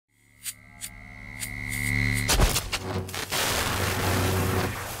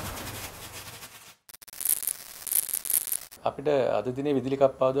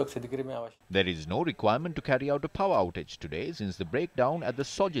There is no requirement to carry out a power outage today since the breakdown at the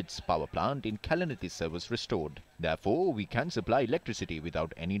Sojit's power plant in Kalaniti was restored. Therefore, we can supply electricity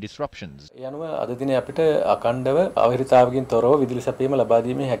without any disruptions.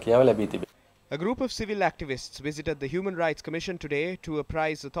 A group of civil activists visited the Human Rights Commission today to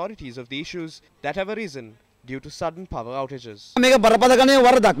apprise authorities of the issues that have arisen due to sudden power outages.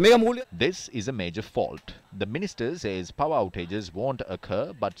 This is a major fault. The minister says power outages won't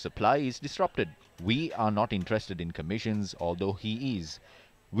occur but supply is disrupted. We are not interested in commissions, although he is.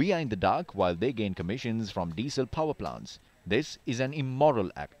 We are in the dark while they gain commissions from diesel power plants. This is an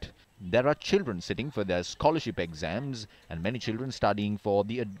immoral act. There are children sitting for their scholarship exams and many children studying for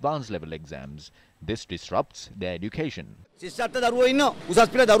the advanced level exams. This disrupts their education. The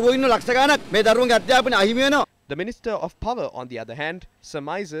Minister of Power, on the other hand,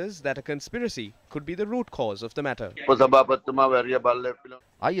 surmises that a conspiracy could be the root cause of the matter.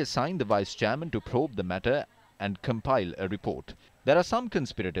 I assigned the Vice Chairman to probe the matter and compile a report. There are some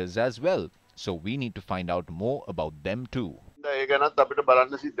conspirators as well, so we need to find out more about them too.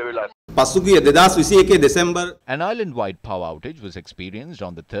 An island-wide power outage was experienced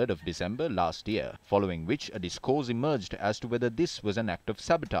on the 3rd of December last year, following which a discourse emerged as to whether this was an act of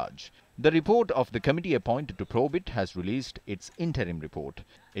sabotage. The report of the committee appointed to probe it has released its interim report.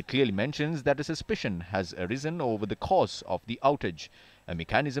 It clearly mentions that a suspicion has arisen over the cause of the outage, a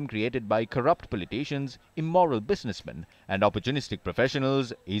mechanism created by corrupt politicians, immoral businessmen and opportunistic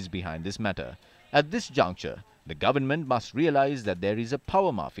professionals is behind this matter. At this juncture, the government must realize that there is a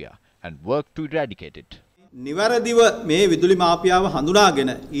power mafia and work to eradicate it.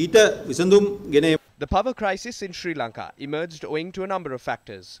 The power crisis in Sri Lanka emerged owing to a number of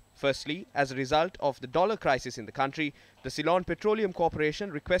factors. Firstly, as a result of the dollar crisis in the country, the Ceylon Petroleum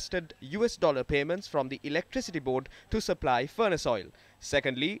Corporation requested US dollar payments from the Electricity Board to supply furnace oil.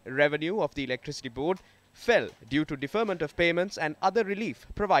 Secondly, revenue of the Electricity Board fell due to deferment of payments and other relief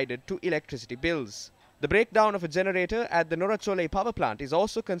provided to electricity bills. The breakdown of a generator at the Norachole power plant is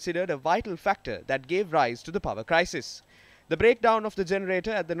also considered a vital factor that gave rise to the power crisis. The breakdown of the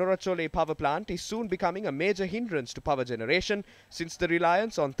generator at the Norachole power plant is soon becoming a major hindrance to power generation since the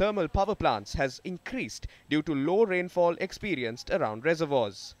reliance on thermal power plants has increased due to low rainfall experienced around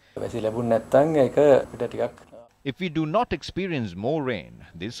reservoirs. If we do not experience more rain,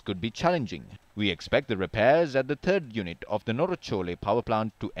 this could be challenging. We expect the repairs at the 3rd unit of the Norachole power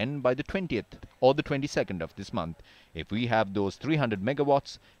plant to end by the 20th or the 22nd of this month. If we have those 300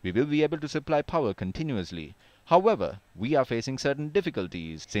 megawatts, we will be able to supply power continuously. However, we are facing certain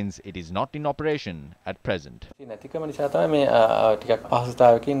difficulties since it is not in operation at present.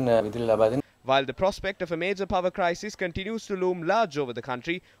 While the prospect of a major power crisis continues to loom large over the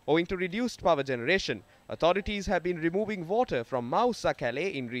country owing to reduced power generation, authorities have been removing water from Mau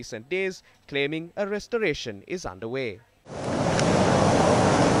Sakale in recent days, claiming a restoration is underway.